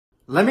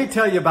Let me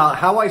tell you about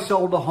how I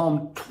sold a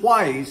home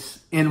twice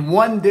in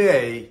one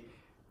day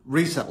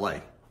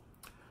recently.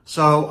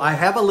 So I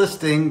have a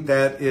listing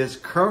that is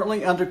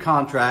currently under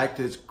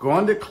contract. It's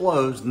going to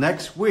close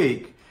next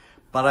week,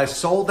 but I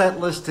sold that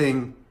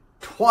listing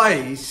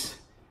twice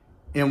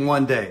in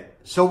one day.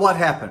 So what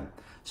happened?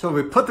 So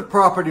we put the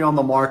property on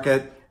the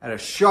market at a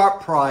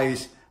sharp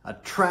price,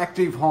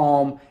 attractive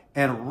home,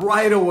 and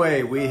right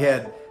away we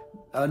had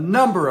a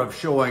number of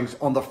showings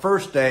on the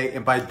first day,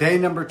 and by day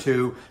number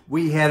 2,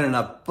 we had an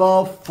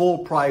above full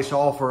price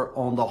offer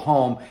on the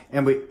home,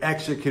 and we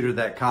executed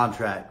that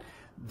contract.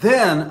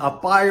 Then a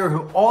buyer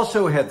who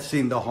also had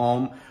seen the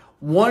home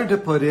wanted to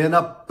put in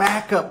a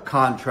backup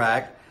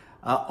contract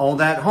on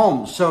that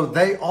home. So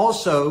they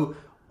also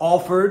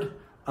offered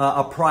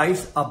a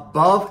price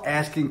above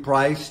asking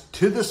price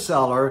to the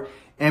seller,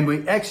 and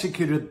we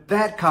executed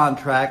that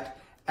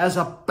contract as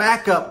a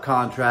backup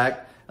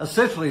contract,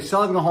 essentially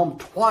selling the home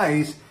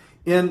twice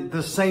in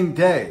the same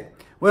day.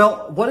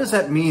 Well, what does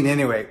that mean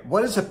anyway?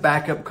 What is a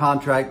backup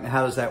contract and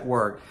how does that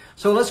work?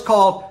 So let's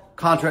call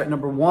contract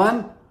number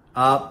 1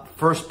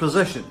 first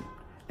position,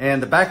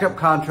 and the backup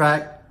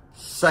contract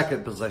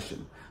second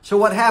position. So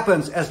what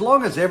happens, as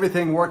long as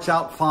everything works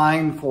out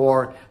fine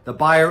for the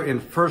buyer in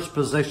first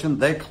position,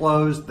 they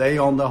close, they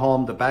own the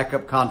home, the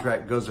backup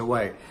contract goes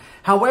away.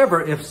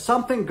 However, if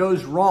something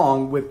goes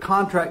wrong with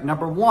contract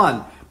number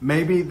 1,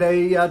 maybe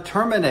they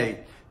terminate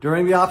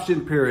during the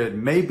option period,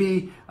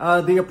 maybe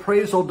the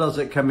appraisal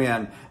doesn't come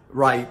in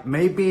right,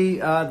 maybe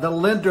the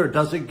lender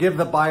doesn't give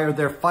the buyer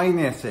their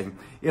financing.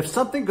 If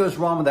something goes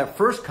wrong with that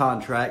first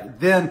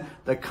contract, then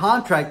the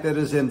contract that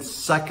is in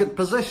second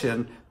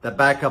position, the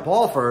backup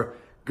offer,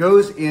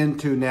 goes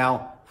into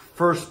now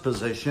first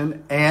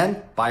position,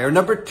 and buyer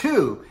number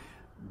 2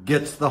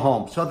 gets the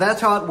home. So that's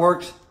how it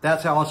works.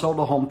 That's how I sold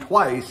a home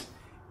twice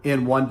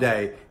in one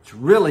day. It's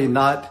really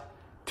not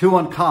too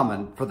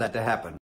uncommon for that to happen.